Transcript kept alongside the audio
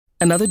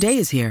Another day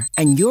is here,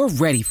 and you're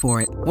ready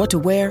for it. What to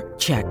wear?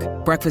 Check.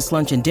 Breakfast,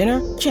 lunch, and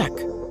dinner? Check.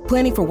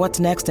 Planning for what's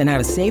next and how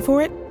to save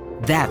for it?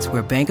 That's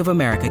where Bank of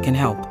America can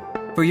help.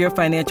 For your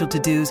financial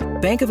to-dos,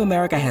 Bank of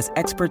America has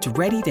experts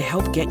ready to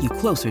help get you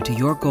closer to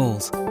your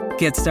goals.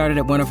 Get started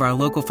at one of our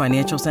local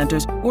financial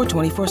centers or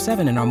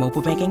 24/7 in our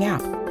mobile banking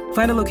app.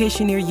 Find a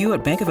location near you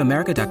at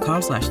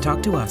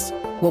bankofamerica.com/talktous.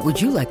 What would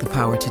you like the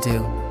power to do?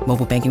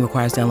 Mobile banking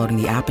requires downloading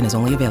the app and is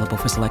only available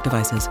for select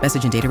devices.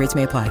 Message and data rates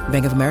may apply.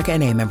 Bank of America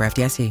N.A., member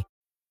FDIC.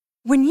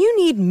 When you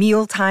need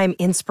mealtime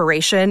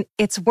inspiration,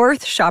 it's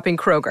worth shopping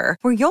Kroger,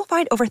 where you'll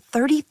find over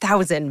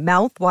 30,000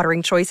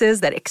 mouth-watering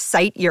choices that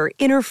excite your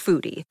inner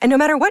foodie. And no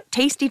matter what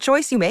tasty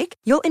choice you make,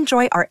 you'll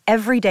enjoy our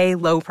everyday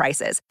low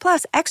prices,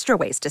 plus extra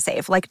ways to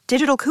save, like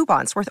digital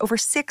coupons worth over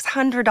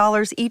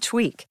 $600 each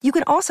week. You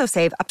can also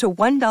save up to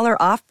 $1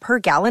 off per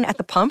gallon at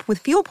the pump with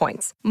fuel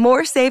points.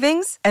 More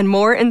savings and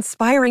more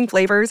inspiring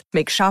flavors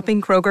make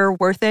shopping Kroger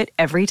worth it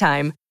every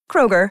time.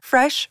 Kroger,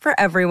 fresh for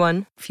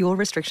everyone. Fuel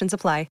restrictions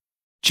apply.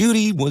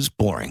 Judy was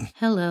boring.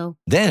 Hello.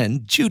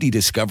 Then Judy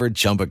discovered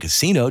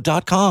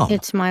ChumbaCasino.com.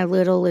 It's my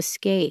little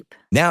escape.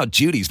 Now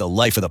Judy's the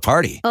life of the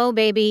party. Oh,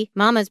 baby,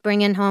 mama's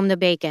bringing home the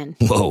bacon.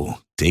 Whoa,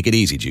 take it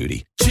easy,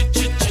 Judy.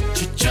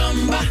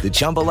 The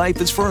Chumba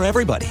life is for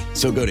everybody.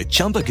 So go to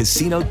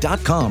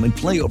ChumbaCasino.com and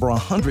play over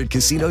 100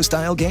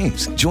 casino-style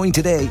games. Join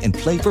today and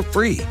play for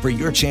free for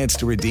your chance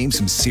to redeem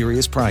some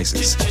serious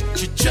prizes.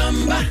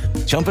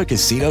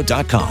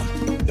 ChumbaCasino.com.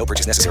 No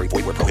purchase necessary.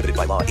 Void where prohibited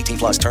by law. 18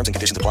 plus terms and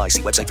conditions apply.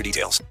 See website for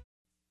details.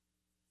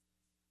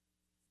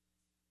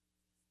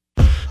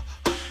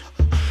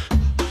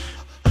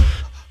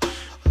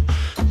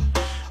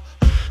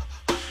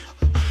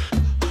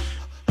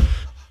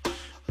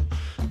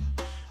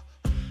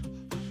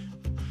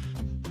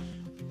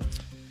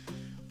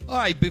 All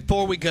right,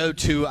 before we go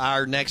to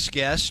our next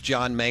guest,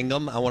 John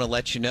Mangum, I want to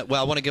let you know,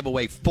 I want to give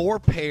away 4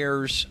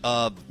 pairs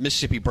of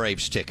Mississippi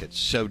Braves tickets.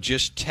 So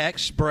just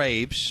text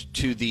Braves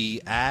to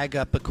the Ag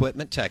Up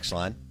Equipment text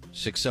line,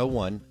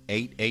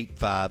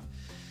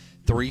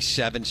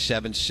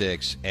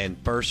 601-885-3776, and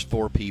first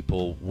 4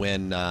 people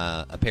win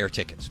a pair of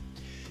tickets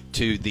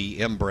to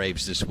the M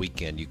Braves this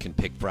weekend. You can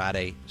pick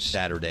Friday,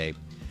 Saturday,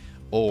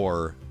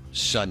 or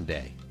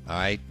Sunday. All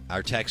right,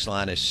 our text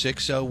line is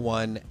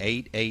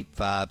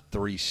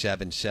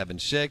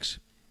 601-885-3776.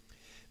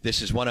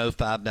 This is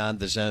 105.9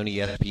 The Zone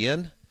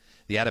ESPN,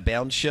 the Out of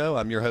Bounds Show.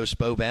 I'm your host,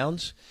 Bo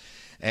Bounds,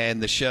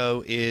 and the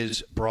show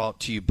is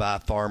brought to you by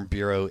Farm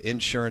Bureau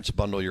Insurance.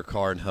 Bundle your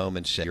car and home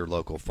and save your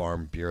local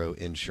Farm Bureau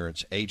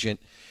Insurance agent.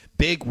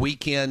 Big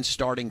weekend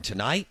starting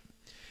tonight.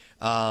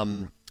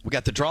 We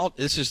got the draw.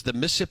 This is the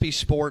Mississippi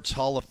Sports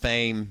Hall of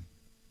Fame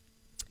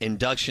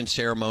induction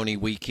ceremony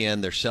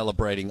weekend. They're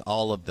celebrating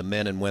all of the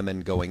men and women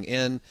going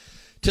in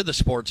to the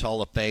Sports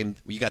Hall of Fame.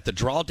 You got the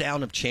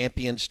drawdown of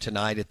champions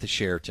tonight at the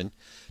Sheraton.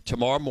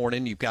 Tomorrow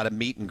morning, you've got a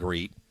meet and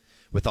greet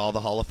with all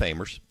the Hall of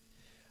Famers.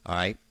 All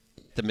right,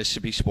 the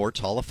Mississippi Sports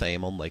Hall of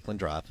Fame on Lakeland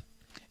Drive.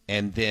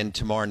 And then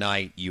tomorrow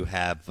night, you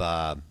have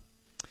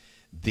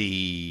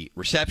the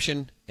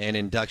reception and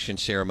induction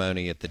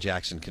ceremony at the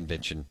Jackson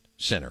Convention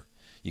Center.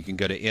 You can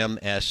go to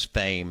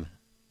msfame.com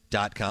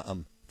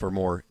for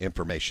more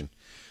information.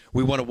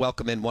 We want to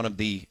welcome in one of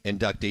the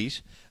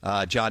inductees,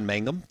 John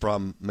Mangum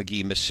from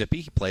McGee,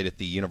 Mississippi. He played at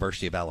the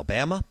University of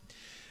Alabama.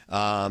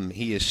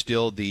 He is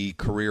still the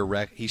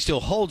he still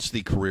holds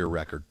the career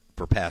record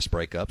for pass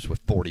breakups with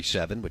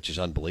 47, which is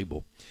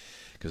unbelievable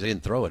because they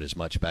didn't throw it as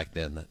much back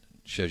then. That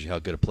shows you how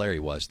good a player he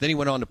was. Then he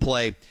went on to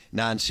play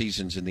 9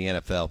 seasons in the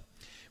NFL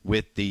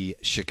with the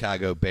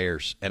Chicago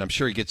Bears, and I'm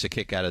sure he gets a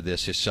kick out of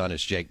this. His son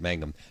is Jake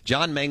Mangum.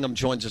 John Mangum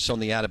joins us on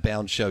the Out of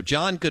Bounds Show.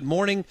 John, good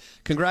morning.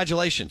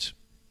 Congratulations.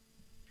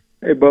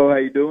 Hey, Bo, how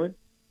you doing?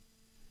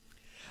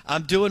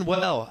 I'm doing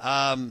well.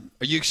 Are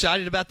you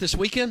excited about this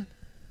weekend?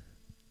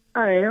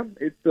 I am.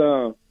 It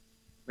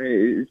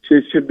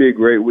should be a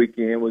great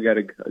weekend. We got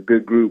a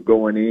good group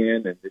going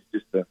in, and it's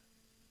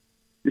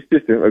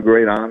just a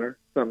great honor.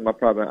 Something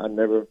I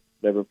never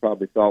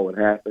probably thought would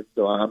happen.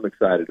 So I'm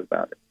excited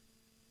about it.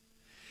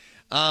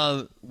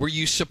 Were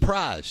you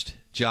surprised,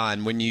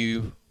 John, when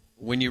you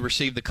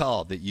received the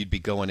call that you'd be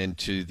going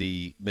into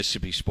the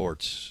Mississippi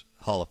Sports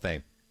Hall of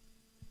Fame?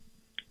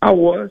 I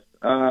was,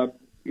 I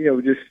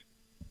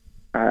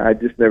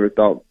just never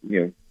thought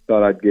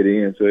I'd get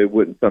in. So it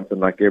wasn't something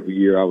like every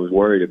year I was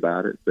worried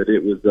about it. But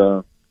it was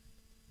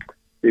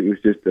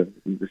just an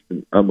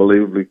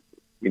unbelievably,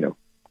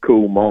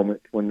 cool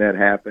moment when that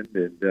happened,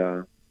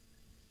 and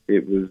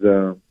it was,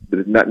 but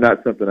it's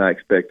not something I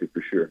expected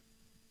for sure.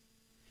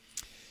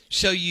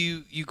 So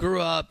you grew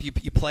up, you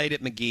played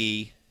at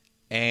McGee,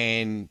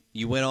 and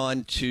you went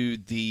on to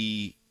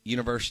the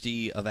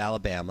University of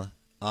Alabama.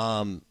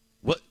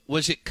 What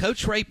was it,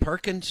 Coach Ray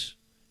Perkins,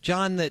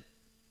 John, that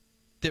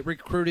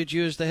recruited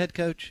you as the head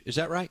coach? Is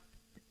that right?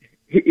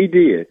 He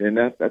did, and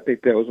I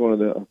think that was one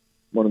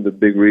of the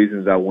big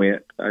reasons I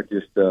went. I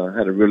just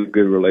had a really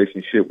good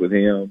relationship with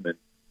him,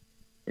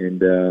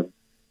 and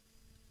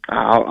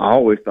I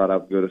always thought I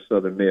would go to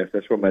Southern Miss.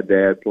 That's where my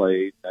dad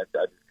played. I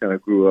just kind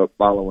of grew up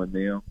following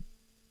them,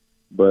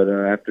 But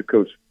after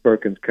Coach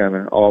Perkins kind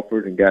of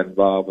offered and got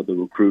involved with the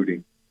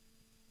recruiting,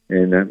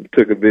 and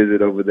took a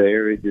visit over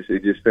there, it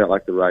just felt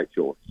like the right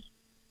choice.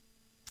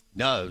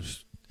 No,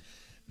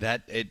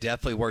 it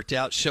definitely worked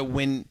out. So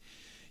when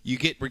you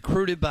get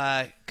recruited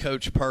by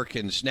Coach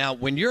Perkins, now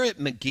when you're at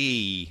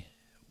McGee,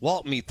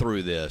 walk me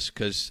through this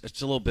because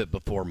it's a little bit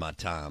before my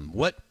time.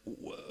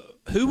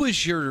 Who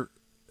was your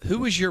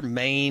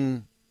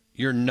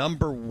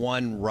number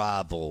one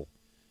rival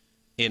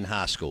in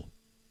high school?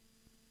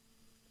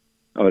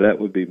 Oh, that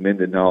would be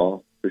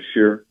Mendenhall for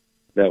sure.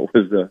 That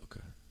was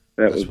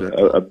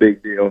a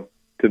big deal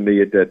to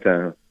me at that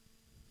time.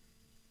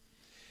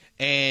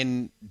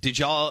 And did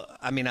y'all?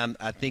 I mean,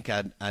 I think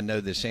I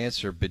know this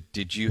answer, but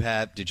did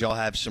y'all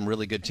have some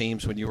really good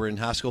teams when you were in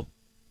high school?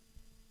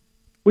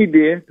 We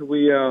did.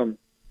 We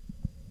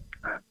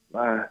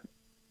my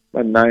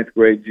ninth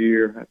grade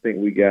year, I think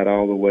we got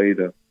all the way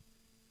to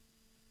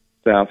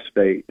South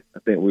State. I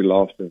think we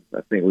lost in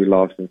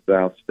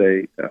South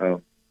State.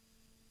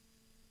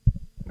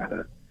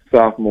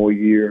 Sophomore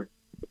year,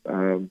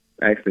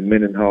 actually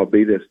Mendenhall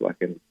beat us like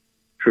in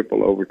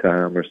triple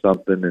overtime or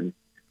something, and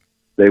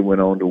they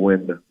went on to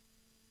win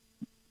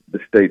the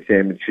state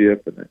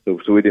championship, and so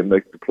we didn't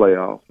make the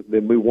playoffs. And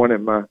then we won it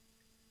my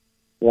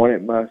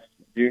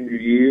junior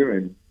year,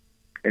 and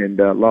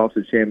lost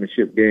the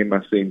championship game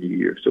my senior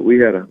year. So we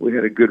had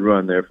a good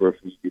run there for a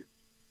few years.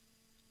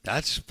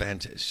 That's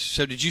fantastic.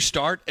 So did you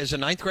start as a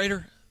ninth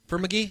grader for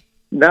McGee?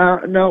 No.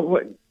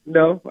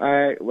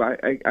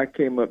 I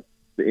came up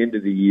the end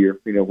of the year.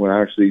 When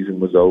our season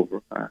was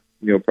over.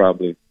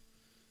 Probably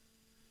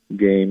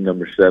game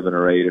number 7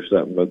 or 8 or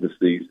something of the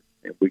season,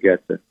 and we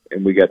got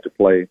to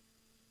play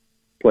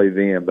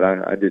then. But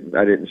I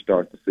didn't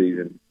start the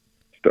season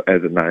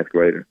as a ninth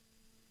grader.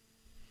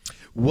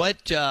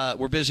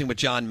 We're visiting with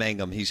John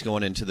Mangum. He's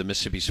going into the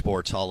Mississippi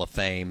Sports Hall of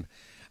Fame.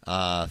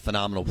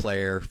 Phenomenal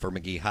player for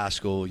McGee High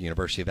School,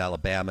 University of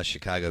Alabama,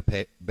 Chicago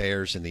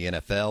Bears, in the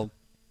NFL.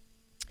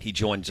 He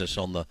joins us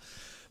on the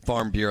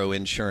Farm Bureau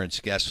Insurance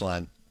guest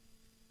line.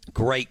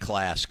 Great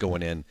class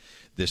going in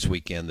this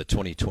weekend, the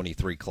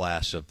 2023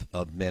 class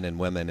of men and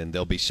women, and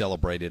they'll be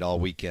celebrated all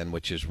weekend,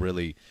 which is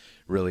really,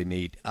 really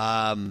neat.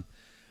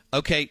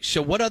 Okay,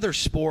 so what other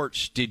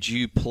sports did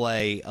you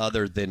play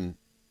other than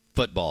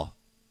football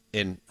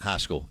in high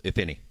school, if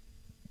any?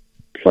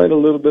 Played a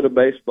little bit of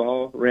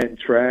baseball, ran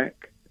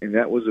track, and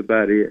that was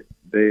about it.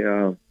 They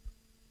at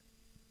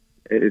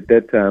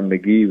that time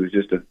McGee was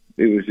just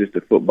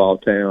a football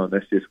town.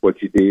 That's just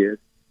what you did.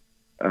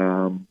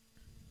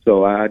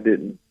 So I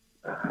didn't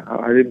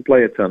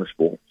play a ton of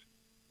sports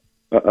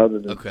other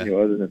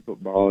than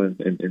football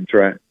and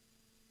track.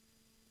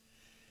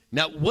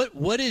 Now,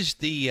 what is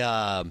the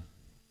and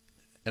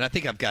I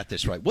think I've got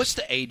this right. What's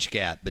the age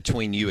gap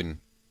between you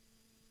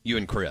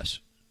and Chris?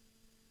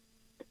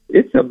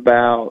 It's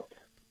about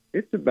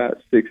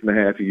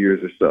 6.5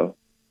 years or so.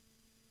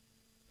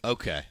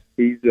 Okay.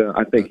 He's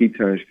I think he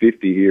turns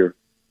 50 here,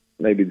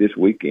 maybe this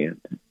weekend,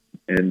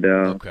 and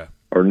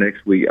or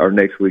next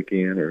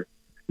weekend, or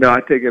no,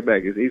 I take it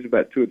back. He's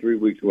about 2 or 3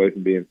 weeks away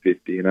from being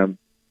 50, and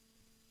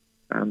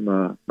I'm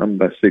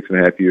about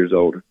 6.5 years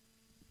older.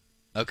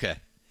 Okay.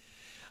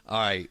 All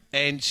right.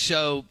 And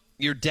so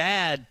your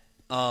dad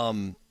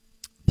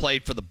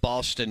played for the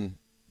Boston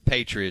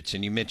Patriots,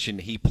 and you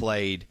mentioned he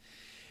played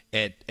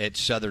at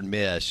Southern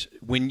Miss.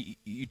 When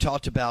you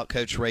talked about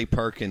Coach Ray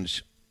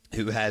Perkins,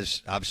 who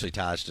has obviously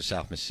ties to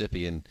South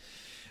Mississippi and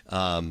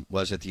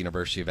was at the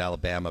University of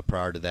Alabama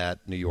prior to that,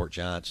 New York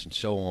Giants, and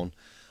so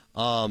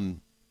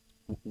on.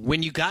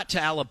 When you got to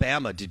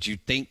Alabama, did you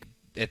think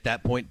at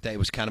that point that it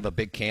was kind of a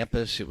big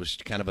campus? It was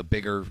kind of a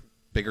bigger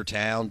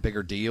town,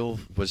 bigger deal?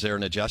 Was there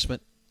an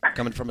adjustment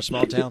coming from a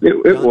small town?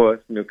 It was.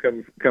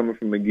 Coming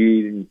from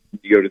McGee and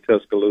you go to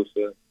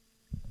Tuscaloosa,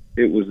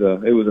 it was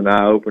an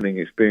eye-opening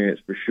experience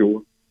for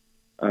sure.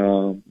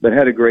 But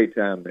had a great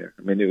time there.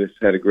 I mean,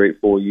 had a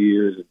great 4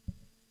 years,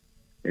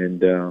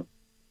 and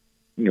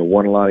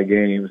won a lot of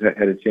games.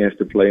 Had a chance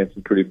to play in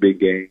some pretty big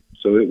games.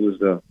 So it was,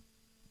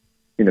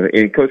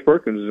 and Coach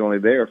Perkins was only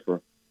there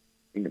for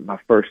my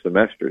first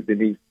semester.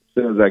 Then as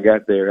soon as I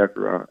got there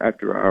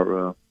after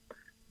our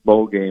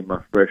bowl game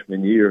my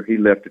freshman year, he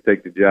left to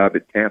take the job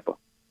at Tampa,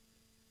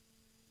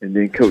 and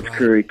then Coach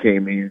Curry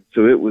came in.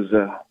 So it was,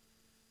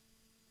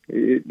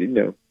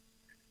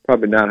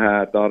 probably not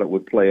how I thought it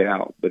would play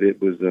out, but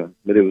it was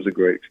a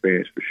great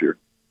experience for sure.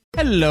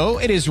 Hello,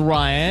 it is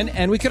Ryan,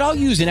 and we could all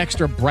use an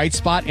extra bright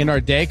spot in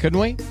our day, couldn't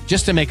we?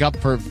 Just to make up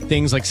for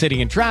things like sitting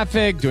in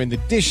traffic, doing the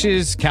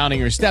dishes, counting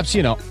your steps,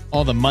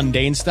 all the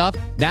mundane stuff.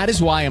 That is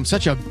why I'm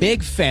such a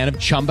big fan of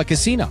Chumba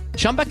Casino.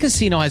 Chumba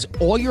Casino has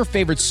all your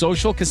favorite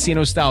social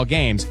casino-style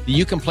games that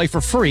you can play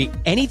for free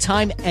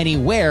anytime,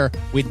 anywhere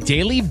with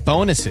daily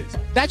bonuses.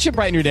 That should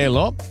brighten your day a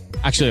little.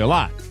 Actually, a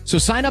lot. So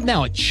sign up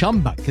now at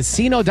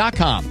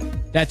ChumbaCasino.com.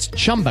 That's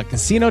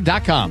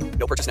ChumbaCasino.com.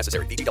 No purchase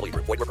necessary. VGW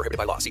Group. Void where prohibited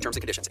by law. See terms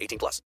and conditions.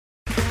 18+.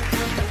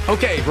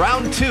 Okay,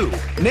 round 2.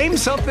 Name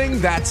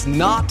something that's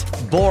not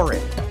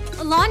boring.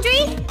 A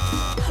laundry?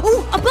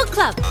 Ooh, a book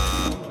club.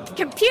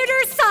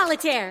 Computer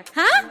solitaire,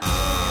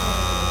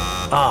 huh?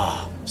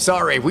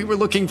 Sorry, we were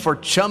looking for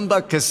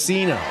Chumba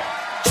Casino.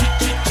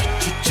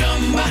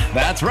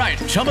 That's right.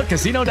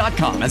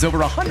 ChumbaCasino.com has over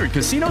 100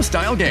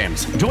 casino-style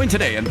games. Join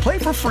today and play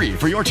for free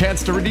for your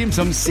chance to redeem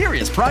some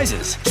serious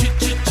prizes.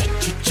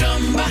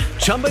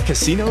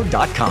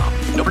 ChumbaCasino.com.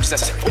 No purchase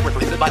necessary. Void where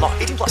prohibited by law.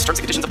 18+ terms and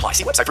conditions apply.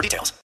 See website for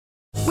details.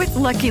 With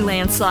Lucky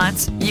Land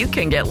Slots, you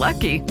can get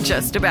lucky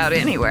just about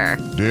anywhere.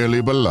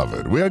 Dearly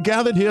beloved, we are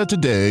gathered here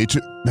today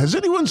to... Has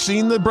anyone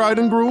seen the bride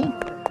and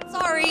groom?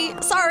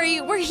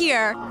 Sorry, we're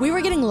here. We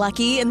were getting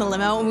lucky in the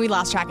limo and we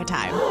lost track of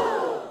time.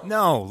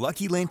 No,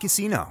 Lucky Land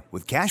Casino,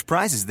 with cash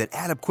prizes that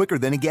add up quicker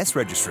than a guest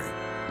registry.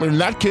 In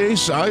that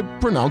case, I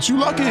pronounce you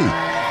lucky.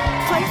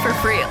 Play for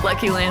free at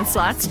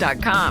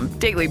LuckyLandSlots.com.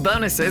 Daily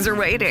bonuses are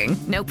waiting.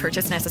 No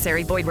purchase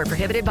necessary. Void where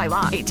prohibited by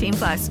law.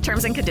 18+.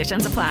 Terms and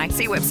conditions apply.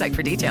 See website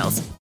for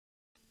details.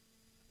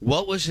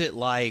 What was it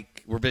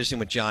like? We're visiting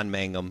with John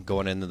Mangum,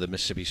 going into the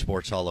Mississippi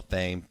Sports Hall of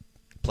Fame,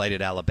 played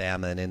at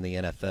Alabama and in the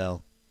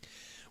NFL.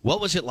 What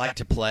was it like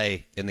to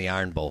play in the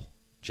Iron Bowl,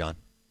 John?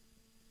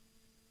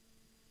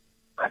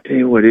 I tell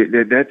you what,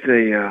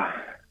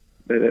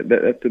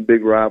 that's a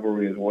big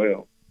rivalry as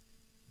well.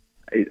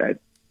 I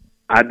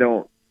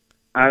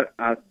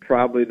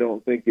probably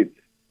don't think it's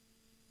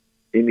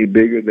any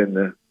bigger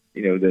than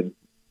the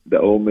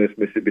Ole Miss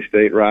Mississippi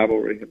State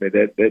rivalry. I mean,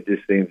 that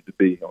just seems to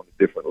be on a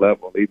different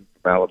level, even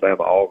from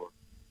Alabama Auburn.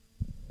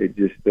 It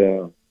just,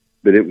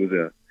 but it was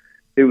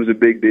a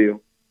big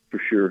deal for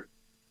sure.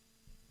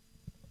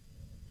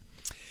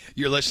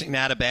 You're listening to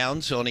Out of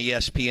Bounds on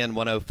ESPN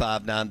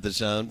 105.9 The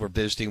Zone. We're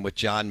visiting with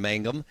John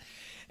Mangum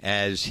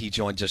as he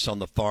joins us on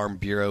the Farm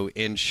Bureau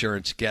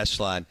Insurance guest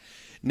line.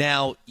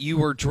 Now, you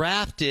were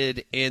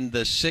drafted in the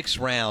 6th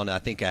round. I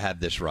think I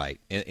have this right.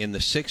 In the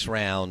 6th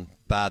round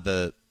by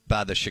the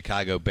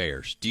Chicago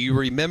Bears. Do you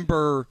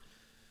remember?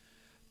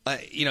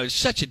 It's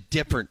such a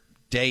different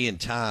day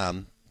and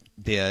time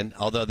then.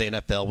 Although the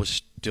NFL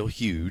was still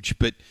huge,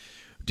 but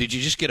did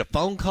you just get a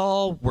phone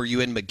call? Were you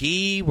in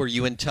McGee? Were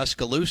you in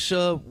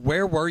Tuscaloosa?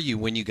 Where were you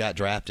when you got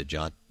drafted,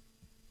 John?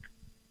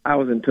 I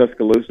was in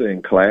Tuscaloosa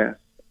in class.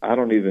 I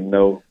don't even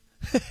know.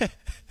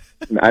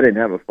 I didn't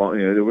have a phone.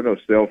 There were no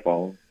cell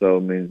phones. So, I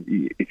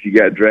mean, if you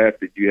got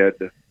drafted,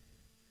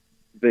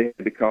 they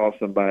had to call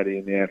somebody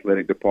in the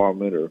athletic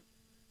department, or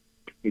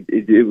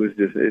it was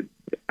just.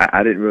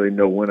 I didn't really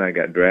know when I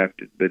got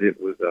drafted, but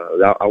it was.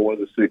 I was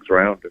a 6th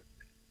rounder,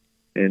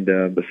 and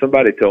but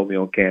somebody told me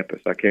on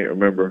campus. I can't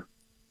remember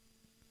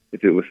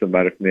if it was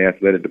somebody from the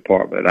athletic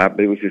department.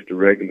 It was just a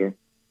regular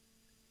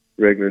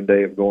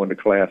day of going to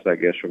class, I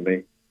guess, for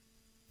me.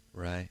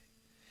 Right.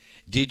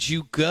 Did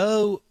you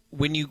go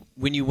when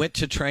you went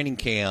to training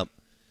camp?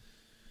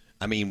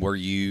 I mean,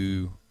 when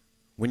you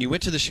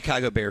went to the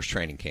Chicago Bears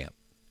training camp,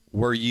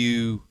 were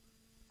you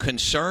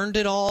concerned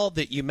at all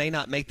that you may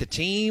not make the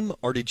team,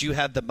 or did you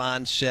have the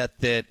mindset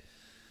that,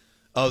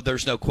 oh,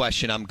 there's no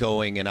question, I'm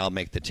going and I'll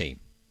make the team?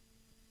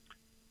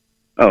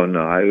 Oh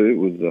no, it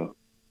was.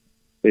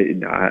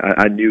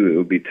 I knew it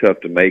would be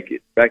tough to make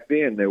it. Back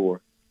then there were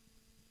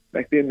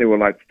like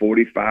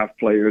 45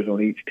 players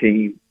on each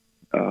team.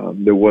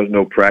 There was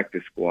no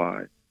practice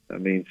squad. I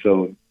mean,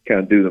 so kind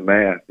of do the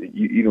math.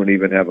 You don't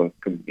even have a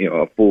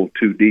full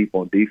 2 deep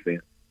on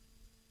defense.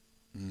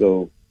 Mm-hmm.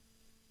 So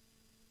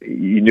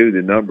you knew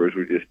the numbers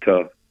were just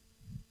tough.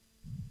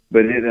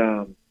 But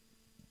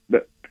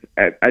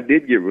I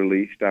did get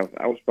released. I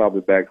was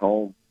probably back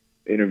home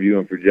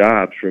interviewing for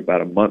jobs for about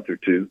a month or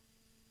two.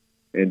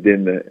 And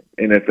then the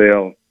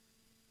NFL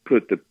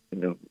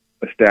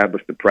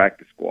established the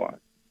practice squad.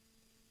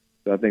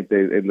 So I think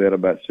they let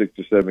about 6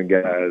 or 7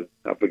 guys.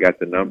 I forgot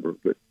the number,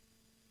 but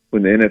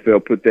when the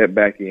NFL put that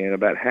back in,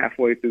 about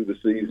halfway through the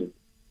season,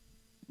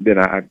 then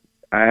I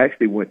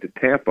actually went to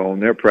Tampa on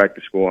their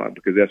practice squad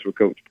because that's where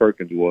Coach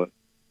Perkins was.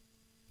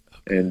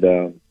 And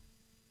then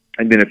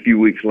a few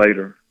weeks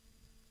later,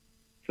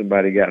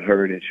 somebody got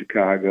hurt in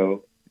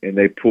Chicago, and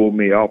they pulled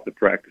me off the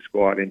practice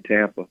squad in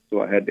Tampa.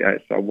 So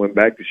I went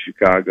back to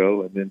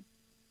Chicago and then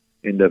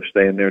ended up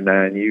staying there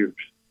 9 years.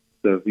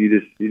 So you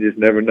just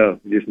never know.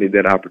 You just need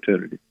that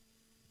opportunity.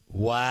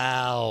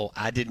 Wow,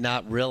 I did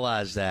not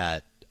realize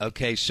that.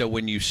 Okay, so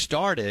when you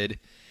started,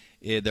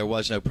 there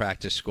was no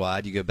practice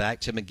squad. You go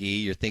back to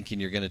McGee. You're thinking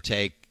you're going to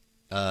take,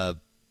 a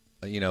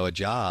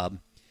job,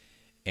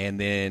 and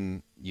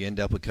then you end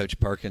up with Coach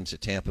Perkins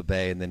at Tampa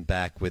Bay, and then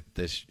back with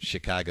the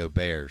Chicago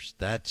Bears.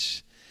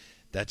 That's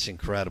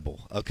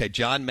incredible. Okay,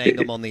 John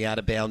Mangum on the Out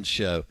of Bounds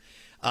show.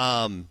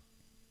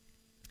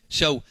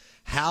 So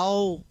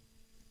how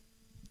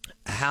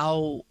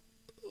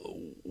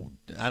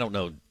I don't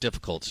know,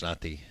 difficult's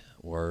not the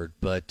word,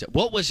 but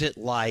what was it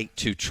like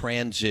to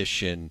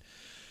transition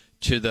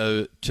to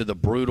the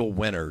brutal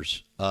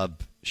winters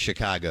of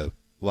Chicago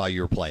while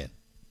you were playing?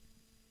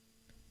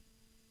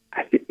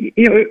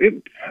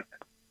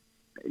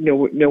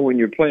 When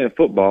you're playing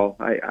football,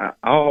 I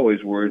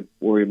always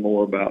worry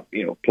more about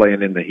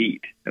playing in the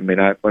heat. I mean,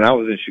 when I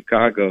was in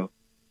Chicago,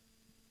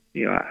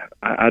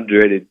 I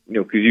dreaded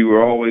because you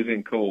were always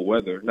in cold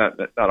weather. Not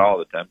all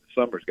the time.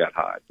 The summers got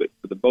hot, but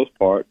for the most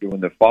part,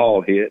 when the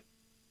fall hit,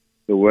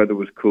 the weather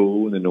was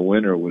cool, and then the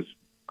winter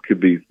could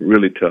be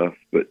really tough.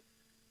 But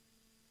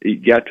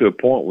it got to a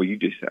point where you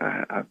just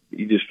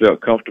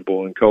felt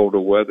comfortable in colder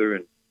weather,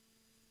 and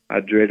I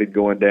dreaded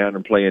going down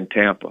and playing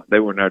Tampa. They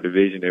were in our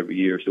division every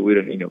year, so we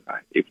didn't.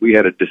 If we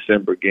had a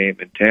December game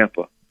in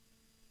Tampa,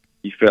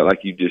 you felt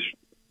like you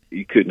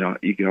could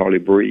hardly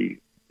breathe.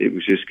 It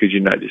was just because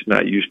you're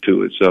not used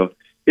to it. So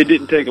it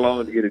didn't take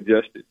long to get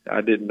adjusted.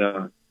 I didn't.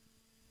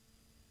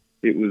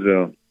 It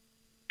was,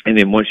 and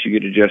then once you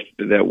get adjusted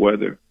to that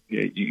weather,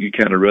 you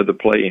kind of rather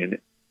play in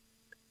it.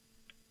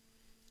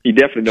 You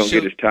definitely don't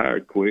get as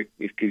tired quick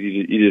because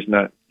you're just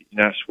not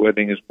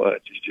sweating as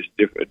much. It's just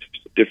different. It's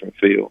just a different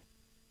feel.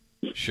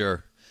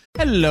 Sure.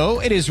 Hello,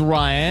 it is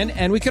Ryan,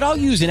 and we could all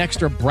use an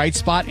extra bright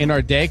spot in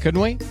our day, couldn't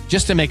we?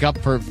 Just to make up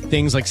for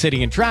things like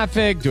sitting in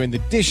traffic, doing the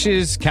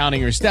dishes, counting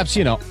your steps,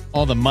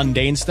 all the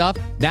mundane stuff.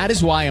 That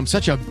is why I'm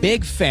such a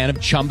big fan of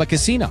Chumba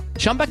Casino.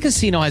 Chumba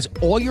Casino has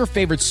all your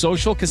favorite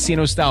social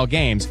casino-style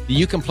games that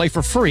you can play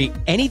for free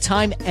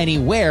anytime,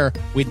 anywhere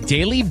with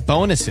daily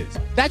bonuses.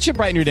 That should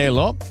brighten your day a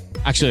little.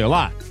 Actually, a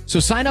lot.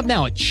 So sign up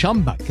now at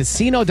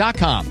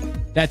ChumbaCasino.com.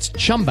 That's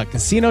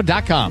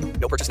ChumbaCasino.com.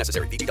 No purchase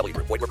necessary. VGW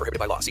Group. Void where prohibited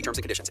by law. See terms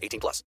and conditions.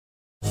 18+.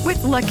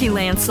 With Lucky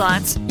Land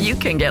Slots, you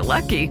can get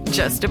lucky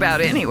just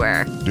about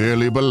anywhere.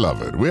 Dearly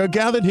beloved, we are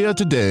gathered here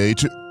today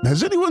to...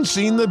 Has anyone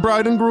seen the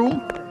bride and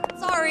groom?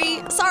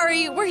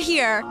 Sorry, we're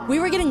here.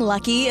 We were getting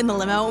lucky in the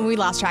limo and we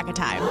lost track of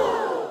time.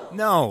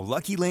 No,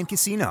 Lucky Land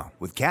Casino,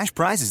 with cash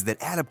prizes that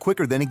add up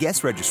quicker than a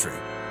guest registry.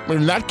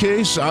 In that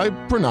case, I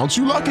pronounce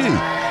you lucky.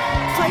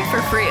 Play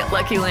for free at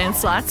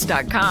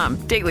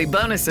LuckyLandSlots.com. Daily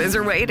bonuses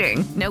are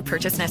waiting. No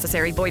purchase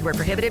necessary. Void where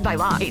prohibited by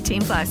law.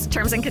 18+.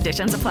 Terms and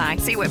conditions apply.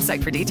 See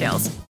website for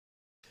details.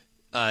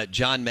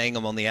 John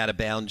Mangum on the Out of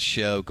Bounds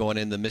show, going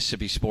in the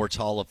Mississippi Sports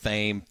Hall of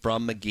Fame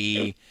from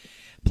Magee,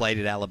 played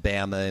at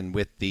Alabama and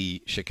with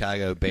the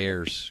Chicago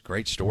Bears.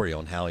 Great story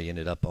on how he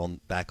ended up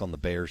back on the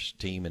Bears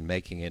team and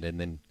making it, and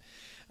then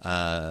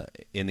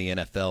in the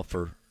NFL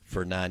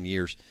for 9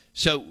 years.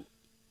 So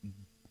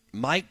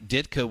Mike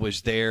Ditka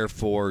was there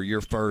for your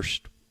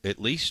first,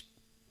 at least,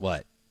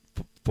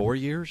 4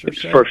 years or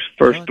so?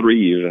 First 3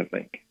 years, I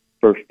think.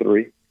 First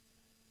 3.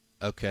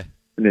 Okay.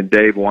 And then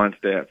Dave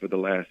Weinstadt for the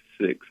last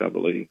 6, I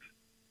believe.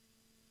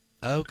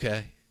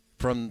 Okay.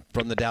 From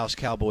the Dallas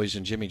Cowboys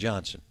and Jimmy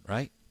Johnson,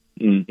 right?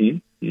 Mm-hmm.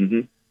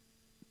 Mm-hmm.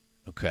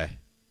 Okay.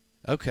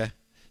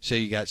 So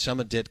you got some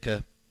of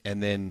Ditka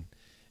and then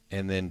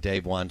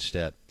Dave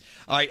Weinstedt.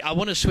 All right, I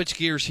want to switch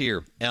gears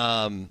here.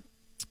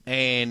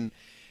 And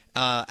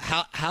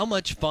how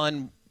much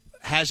fun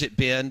has it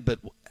been? But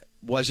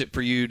was it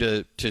for you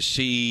to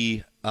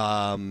see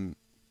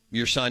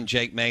your son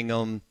Jake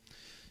Mangum,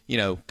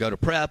 go to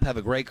prep, have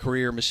a great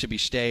career, Mississippi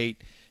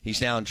State?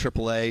 He's now in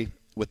AAA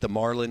with the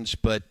Marlins,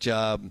 but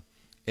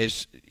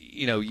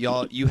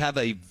you have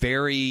a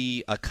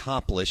very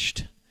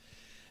accomplished,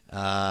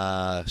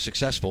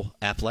 successful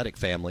athletic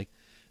family.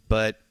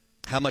 But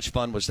how much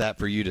fun was that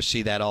for you to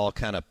see that all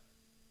kind of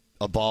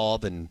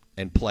evolve and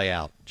play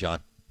out,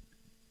 John?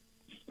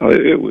 Oh,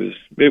 it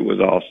was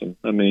awesome.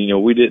 I mean,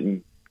 we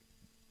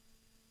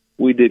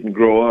didn't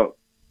grow up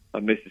a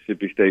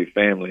Mississippi State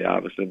family.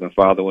 Obviously, my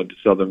father went to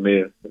Southern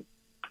Miss.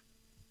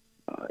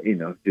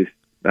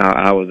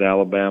 I was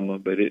Alabama,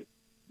 but it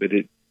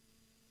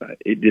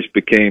just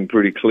became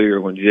pretty clear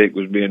when Jake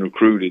was being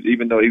recruited,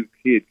 even though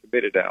he had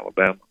committed to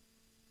Alabama,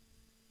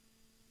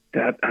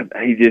 that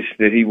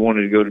he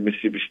wanted to go to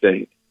Mississippi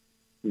State.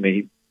 I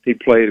mean, he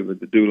played with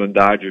the Doolin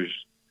Dodgers,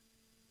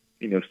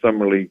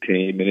 summer league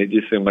team, and it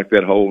just seemed like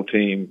that whole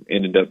team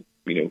ended up,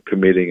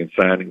 committing and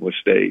signing with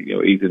State.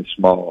 Ethan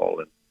Small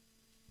and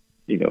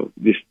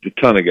just a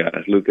ton of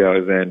guys, Luke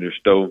Alexander,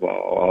 Stovall,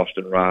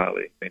 Austin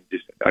Riley, and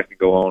just I could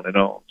go on and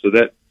on. So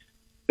that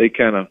they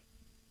kind of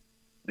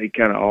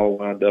all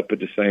wound up at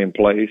the same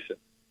place.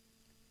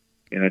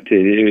 And I tell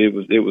you,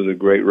 it was a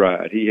great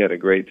ride. He had a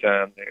great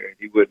time there.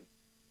 He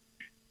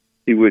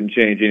wouldn't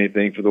change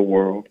anything for the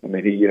world. I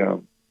mean,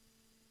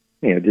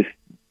 just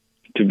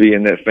to be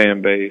in that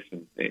fan base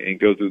and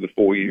go through the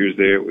 4 years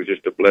there, it was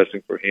just a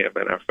blessing for him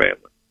and our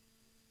family.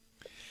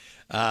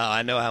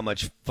 I know how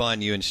much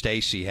fun you and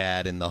Stacy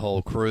had and the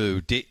whole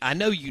crew. I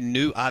know you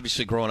knew,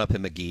 obviously, growing up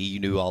in Magee,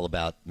 you knew all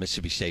about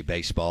Mississippi State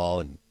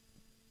baseball and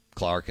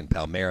Clark and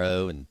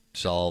Palmero and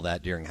saw all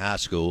that during high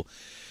school.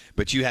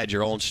 But you had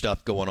your own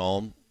stuff going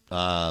on,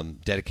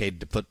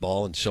 dedicated to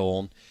football and so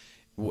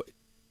on.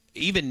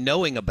 Even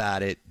knowing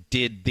about it,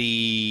 did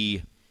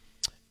the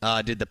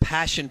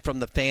passion from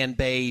the fan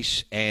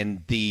base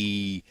and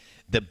the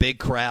big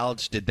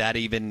crowds, did that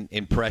even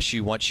impress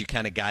you once you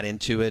kind of got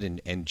into it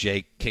and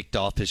Jake kicked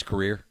off his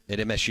career at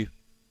MSU?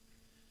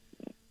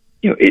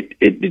 It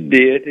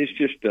did. It's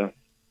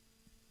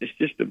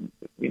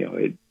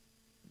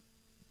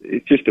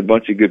just a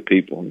bunch of good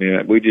people. I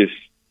mean, we just,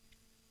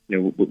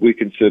 we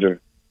consider,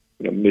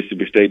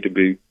 Mississippi State to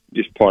be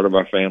just part of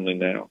our family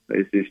now.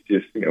 It's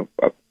just,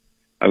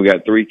 I've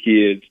got 3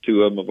 kids.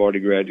 2 of them have already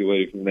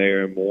graduated from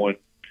there, and one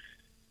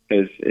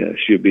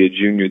should be a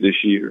junior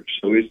this year.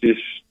 So it's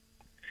just,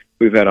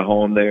 we've had a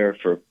home there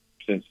for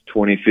since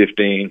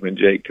 2015 when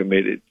Jake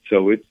committed.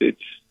 So it's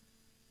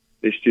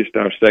just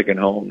our second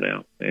home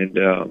now, and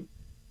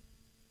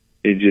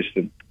it's just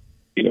with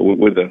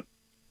the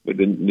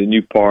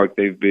new park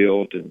they've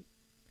built, and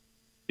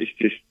it's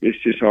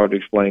just hard to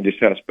explain just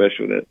how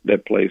special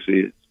that place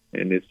is,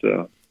 and it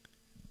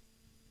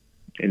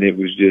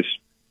was just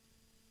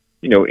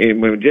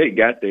and when Jake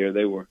got there,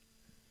 they were.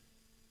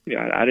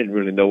 I didn't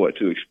really know what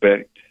to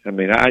expect. I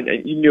mean,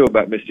 you knew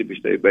about Mississippi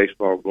State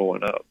baseball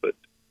growing up, but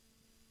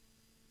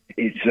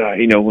it's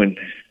when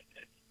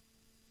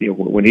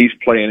he's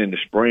playing in the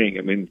spring.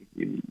 I mean,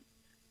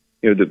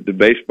 the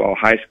baseball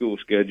high school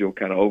schedule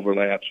kind of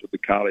overlaps with the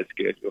college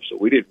schedule, so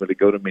we didn't really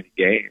go to many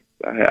games.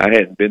 I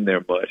hadn't been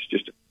there much.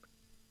 Just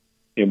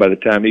by the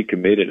time he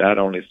committed, I'd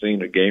only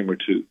seen a game or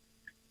two.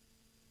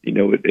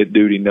 At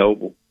Duty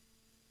Noble,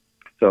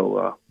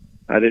 so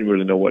I didn't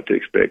really know what to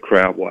expect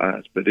crowd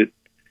wise, but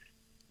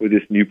with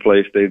this new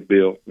place they've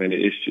built, man,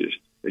 it's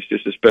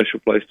just a special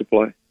place to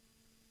play.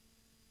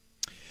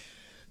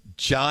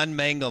 John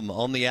Mangum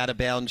on the Out of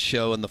Bounds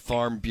show on the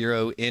Farm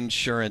Bureau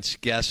Insurance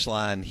guest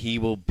line. He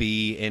will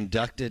be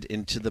inducted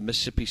into the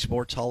Mississippi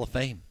Sports Hall of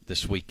Fame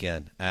this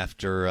weekend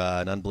after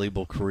an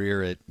unbelievable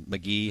career at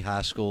McGee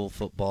High School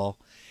football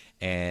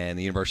and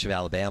the University of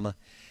Alabama,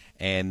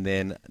 and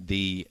then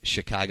the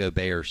Chicago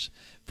Bears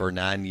for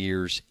 9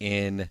 years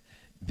in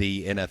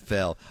the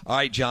NFL. All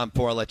right, John,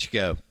 before I let you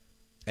go,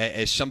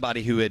 as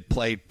somebody who had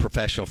played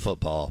professional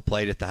football,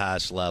 played at the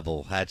highest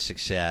level, had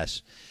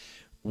success,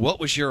 what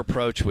was your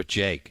approach with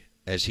Jake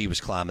as he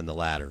was climbing the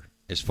ladder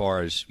as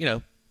far as,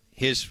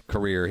 his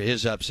career,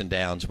 his ups and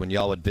downs, when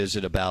y'all would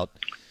visit about,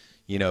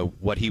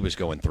 what he was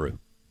going through?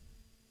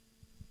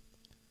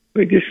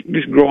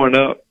 Just growing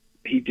up,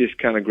 he just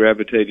kind of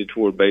gravitated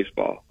toward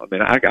baseball. I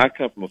mean, I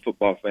come from a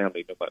football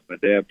family. My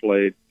dad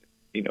played,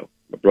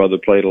 my brother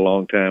played a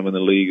long time in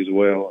the league as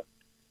well.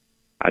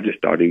 I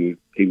just thought he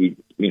would,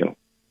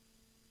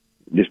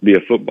 just be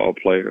a football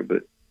player.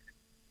 But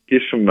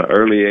just from an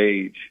early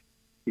age,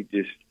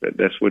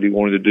 that's what he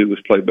wanted to do, was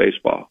play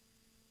baseball.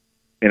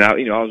 And I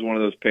was one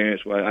of those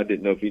parents where I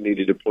didn't know if he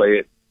needed to play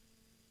it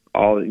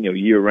all,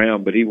 year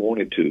round, but he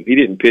wanted to. He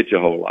didn't pitch a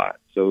whole lot,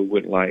 so it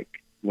wasn't like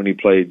when he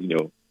played,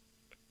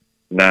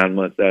 9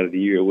 months out of the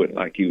year, it wasn't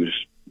like he was,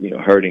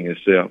 hurting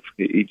himself.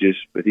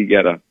 But he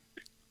got a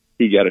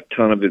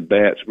ton of at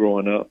bats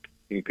growing up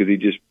because he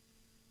just,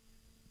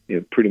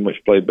 pretty much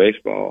played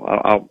baseball.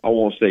 I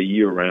won't say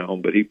year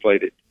round, but he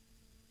played it,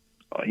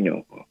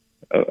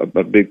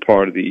 a big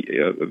part of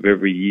of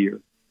every year.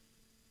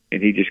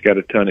 And he just got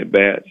a ton of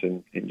bats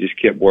and just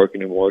kept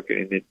working. And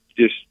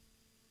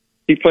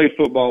he played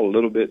football a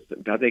little bit.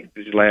 I think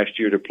his last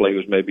year to play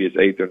was maybe his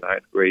 8th or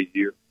 9th grade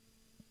year.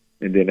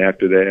 And then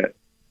after that,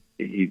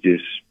 he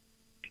just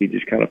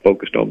kind of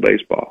focused on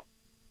baseball.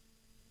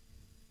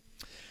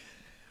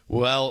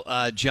 Well,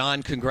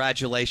 John,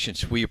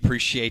 congratulations. We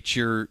appreciate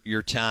your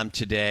time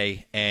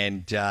today,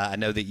 and I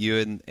know that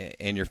you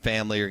and your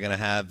family are going to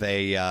have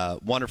a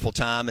wonderful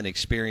time and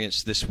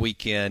experience this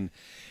weekend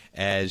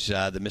as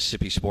the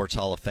Mississippi Sports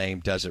Hall of Fame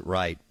does it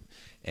right,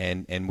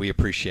 and we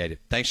appreciate it.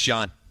 Thanks,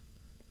 John.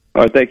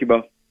 All right, thank you,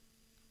 Bo.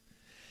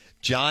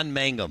 John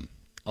Mangum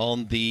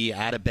on the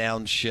Out of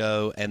Bounds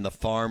show and the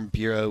Farm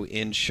Bureau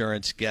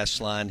Insurance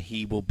guest line.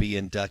 He will be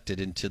inducted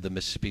into the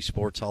Mississippi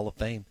Sports Hall of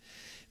Fame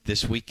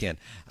this weekend.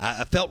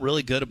 I felt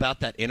really good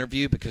about that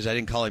interview because I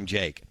didn't call him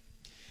Jake.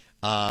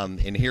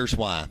 And here's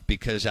why.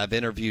 Because I've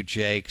interviewed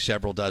Jake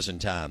several dozen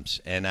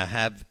times, and I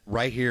have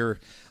right here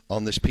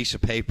on this piece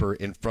of paper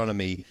in front of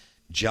me,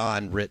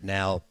 John written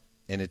out,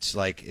 and it's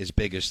like as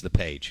big as the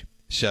page.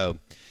 So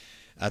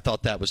I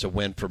thought that was a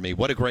win for me.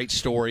 What a great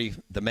story.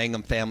 The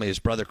Mangum family, his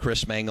brother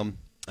Chris Mangum,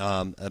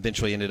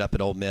 eventually ended up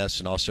at Ole Miss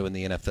and also in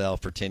the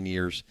NFL for 10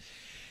 years.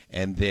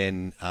 And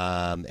then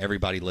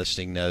everybody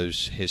listening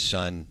knows his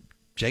son,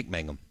 Jake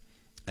Mangum,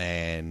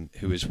 and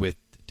who's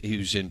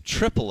in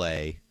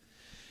AAA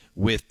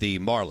with the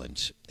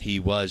Marlins. He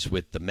was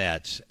with the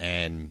Mets,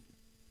 and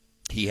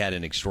he had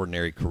an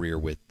extraordinary career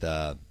with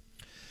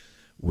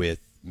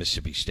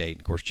Mississippi State.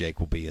 Of course, Jake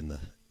will be in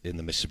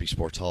the Mississippi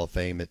Sports Hall of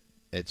Fame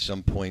at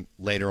some point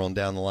later on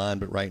down the line,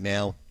 but right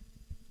now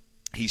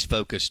he's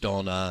focused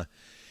on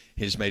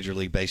his Major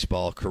League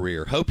Baseball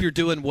career. Hope you're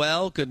doing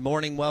well. Good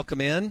morning.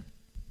 Welcome in.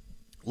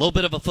 A little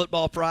bit of a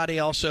football Friday,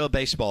 also a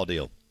baseball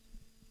deal.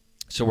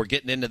 So we're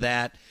getting into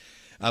that.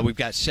 We've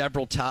got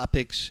several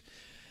topics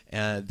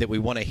that we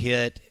want to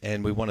hit,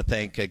 and we want to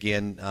thank,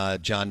 again,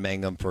 John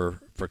Mangum for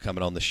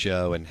coming on the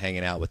show and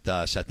hanging out with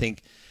us. I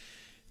think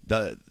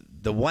the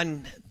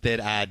one that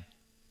I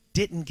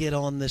didn't get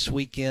on this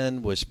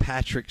weekend was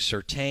Patrick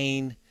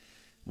Surtain.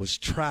 Was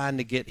trying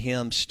to get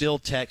him, still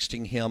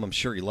texting him. I'm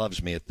sure he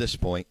loves me at this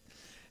point.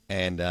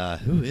 And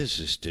who is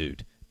this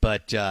dude?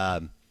 But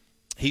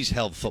he's a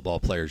hell of a football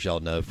player, as y'all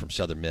know, from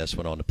Southern Miss,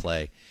 went on to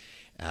play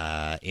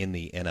in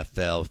the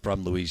NFL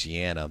from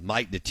Louisiana.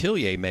 Mike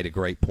Detillier made a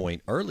great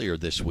point earlier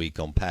this week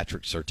on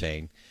Patrick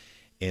Surtain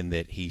in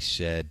that he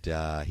said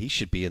he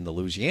should be in the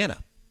Louisiana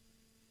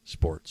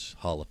Sports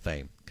Hall of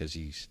Fame because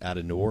he's out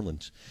of New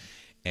Orleans.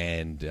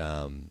 And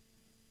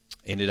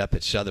ended up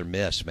at Southern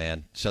Miss,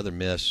 man. Southern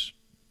Miss,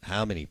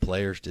 how many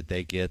players did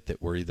they get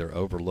that were either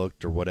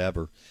overlooked or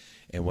whatever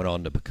and went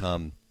on to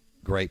become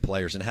great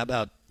players? And how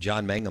about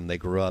John Mangum? They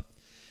grew up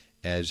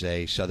as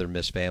a Southern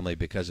Miss family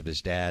because of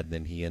his dad, and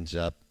then he ends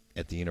up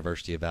at the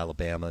University of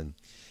Alabama,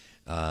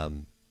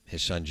 and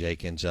his son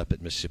Jake ends up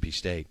at Mississippi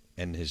State,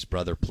 and his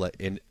brother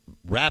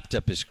wrapped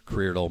up his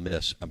career at Ole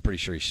Miss. I'm pretty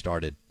sure he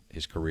started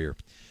his career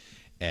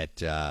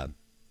at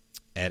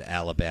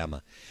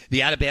Alabama.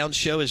 The Out of Bounds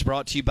Show is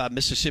brought to you by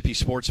Mississippi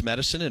Sports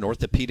Medicine and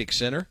Orthopedic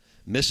Center,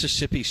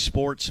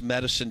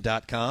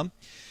 MississippiSportsMedicine.com.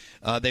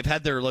 They've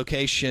had their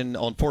location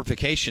on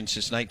Fortification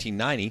since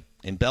 1990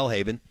 in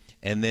Belhaven,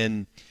 and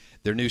then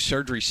their new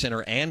surgery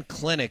center and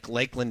clinic,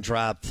 Lakeland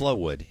Drive,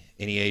 Flowood.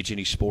 Any age,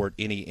 any sport,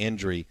 any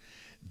injury,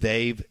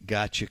 they've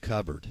got you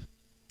covered.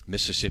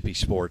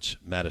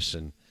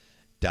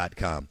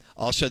 MississippiSportsMedicine.com.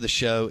 Also, the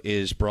show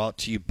is brought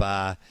to you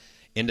by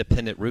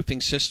Independent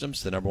Roofing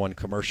Systems, the #1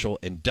 commercial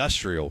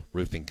industrial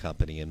roofing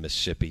company in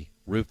Mississippi,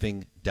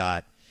 roofing.ms.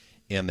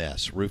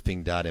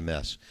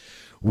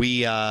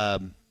 We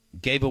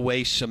gave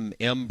away some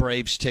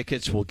M-Braves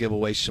tickets. We'll give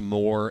away some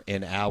more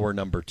in hour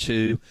number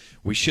 2.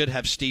 We should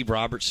have Steve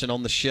Robertson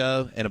on the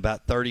show in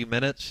about 30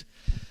 minutes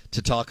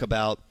to talk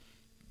about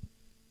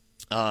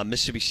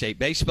Mississippi State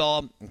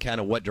baseball and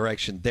kind of what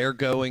direction they're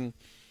going.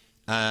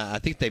 I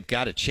think they've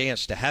got a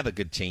chance to have a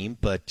good team,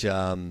 but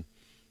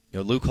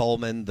Luke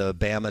Holman, the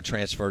Bama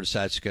transfer,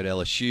 decides to go to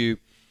LSU.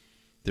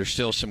 There's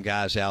still some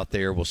guys out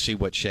there. We'll see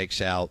what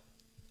shakes out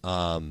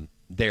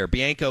there.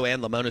 Bianco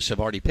and Lamonis have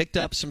already picked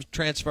up some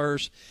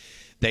transfers.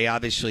 They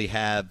obviously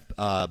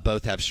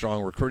both have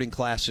strong recruiting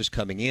classes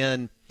coming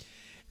in,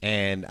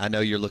 and I know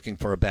you're looking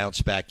for a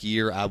bounce-back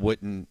year. I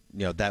wouldn't,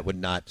 that would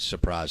not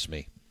surprise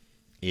me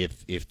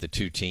if the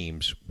two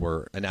teams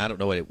were, and I don't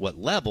know at what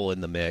level in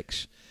the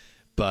mix,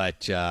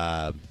 but,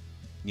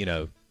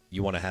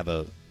 you want to have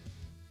a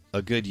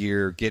good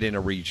year, get in a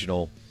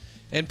regional,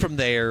 and from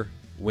there,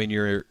 when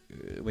you're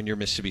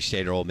Mississippi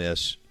State or Ole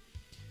Miss,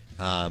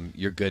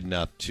 you're good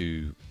enough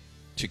to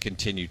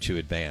continue to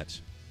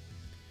advance.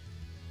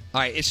 All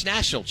right, it's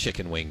National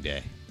Chicken Wing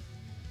Day.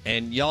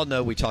 And y'all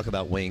know we talk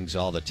about wings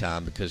all the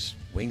time because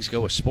wings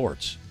go with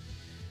sports.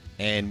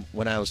 And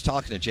when I was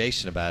talking to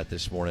Jason about it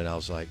this morning, I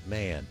was like,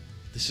 man,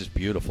 this is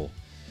beautiful.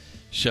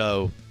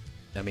 So,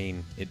 I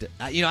mean,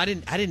 I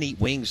didn't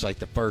eat wings like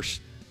the first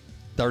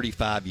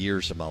 35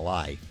 years of my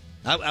life.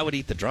 I would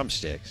eat the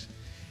drumsticks.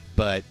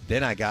 But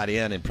then I got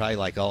in, and probably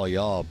like all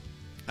y'all,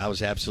 I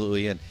was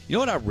absolutely in. You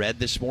know what I read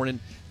this morning?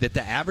 That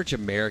the average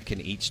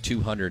American eats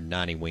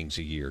 290 wings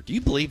a year. Do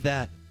you believe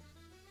that?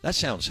 That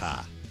sounds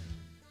high.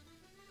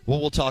 Well,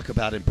 we'll talk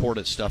about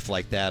important stuff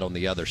like that on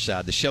the other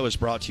side. The show is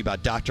brought to you by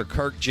Dr.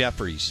 Kirk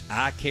Jeffries,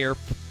 Eye Care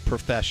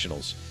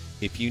Professionals.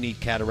 If you need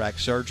cataract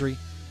surgery,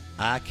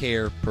 Eye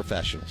Care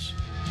Professionals.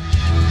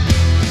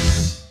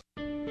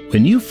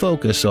 When you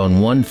focus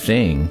on one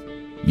thing,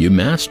 you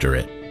master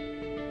it.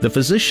 The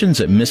physicians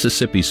at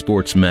Mississippi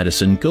Sports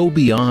Medicine go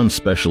beyond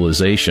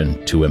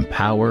specialization to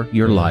empower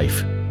your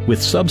life, with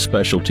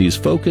subspecialties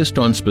focused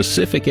on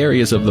specific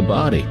areas of the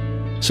body.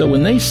 So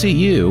when they see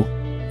you,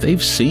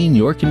 they've seen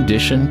your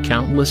condition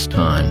countless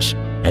times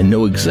and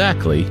know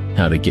exactly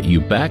how to get you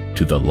back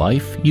to the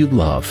life you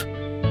love.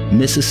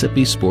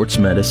 Mississippi Sports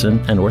Medicine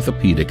and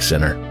Orthopedic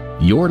Center.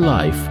 Your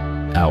life,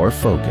 our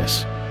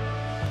focus.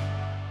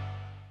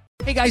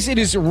 Hey guys, it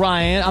is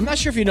Ryan. I'm not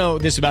sure if you know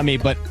this about me,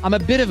 but I'm a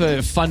bit of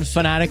a fun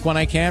fanatic when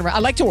I can. I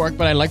like to work,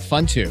 but I like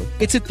fun too.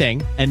 It's a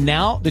thing. And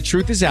now the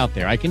truth is out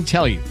there. I can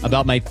tell you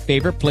about my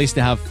favorite place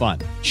to have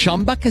fun.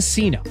 Chumba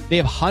Casino. They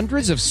have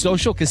hundreds of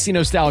social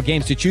casino style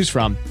games to choose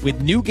from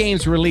with new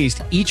games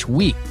released each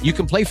week. You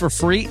can play for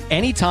free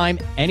anytime,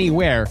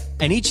 anywhere.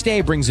 And each day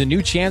brings a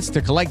new chance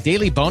to collect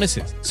daily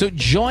bonuses. So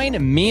join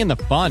me in the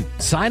fun.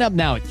 Sign up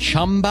now at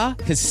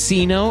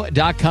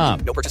ChumbaCasino.com.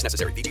 No purchase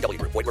necessary. VGW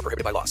Group. Void where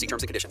prohibited by law. See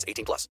terms and conditions.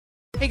 18+.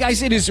 Hey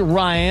guys, it is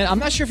Ryan. I'm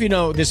not sure if you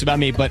know this about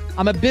me, but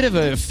I'm a bit of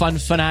a fun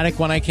fanatic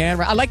when I can.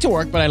 I like to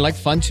work, but I like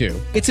fun too.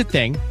 It's a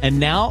thing. And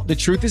now the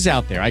truth is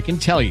out there. I can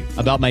tell you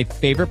about my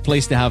favorite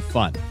place to have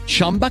fun.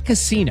 Chumba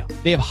Casino.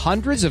 They have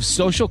hundreds of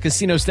social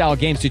casino style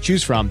games to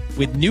choose from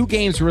with new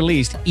games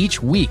released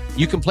each week.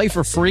 You can play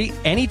for free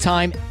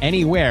anytime,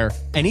 anywhere.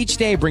 And each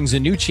day brings a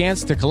new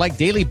chance to collect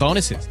daily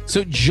bonuses.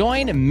 So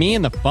join me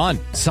in the fun.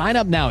 Sign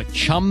up now at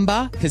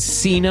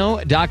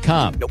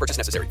ChumbaCasino.com. No purchase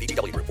necessary.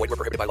 VGW Group. Void where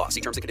prohibited by law.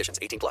 See terms and conditions.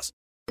 18+.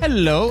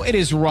 Hello, it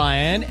is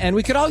Ryan, and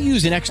we could all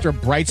use an extra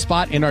bright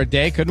spot in our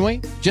day, couldn't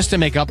we? Just to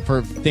make up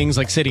for things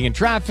like sitting in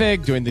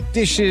traffic, doing the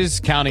dishes,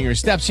 counting your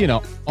steps,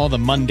 all the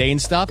mundane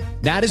stuff.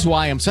 That is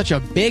why I'm such a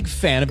big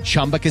fan of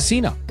Chumba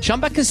Casino.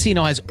 Chumba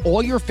Casino has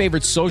all your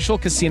favorite social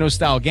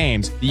casino-style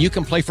games that you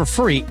can play for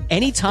free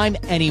anytime,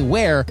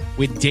 anywhere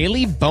with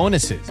daily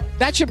bonuses.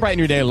 That should brighten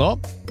your day a little.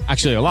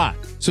 Actually, a lot.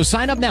 So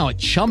sign up now at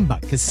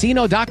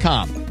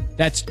ChumbaCasino.com.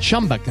 That's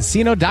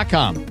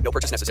ChumbaCasino.com. No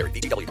purchase necessary.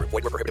 VGW Group.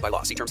 Void where prohibited by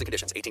law. See terms and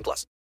conditions.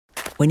 18+.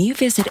 When you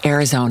visit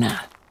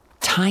Arizona,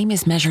 time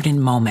is measured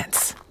in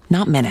moments,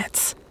 not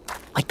minutes.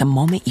 Like the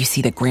moment you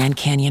see the Grand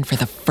Canyon for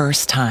the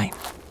first time.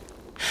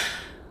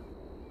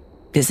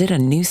 visit a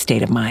new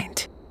state of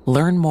mind.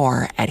 Learn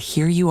more at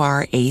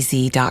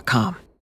hereyouareaz.com.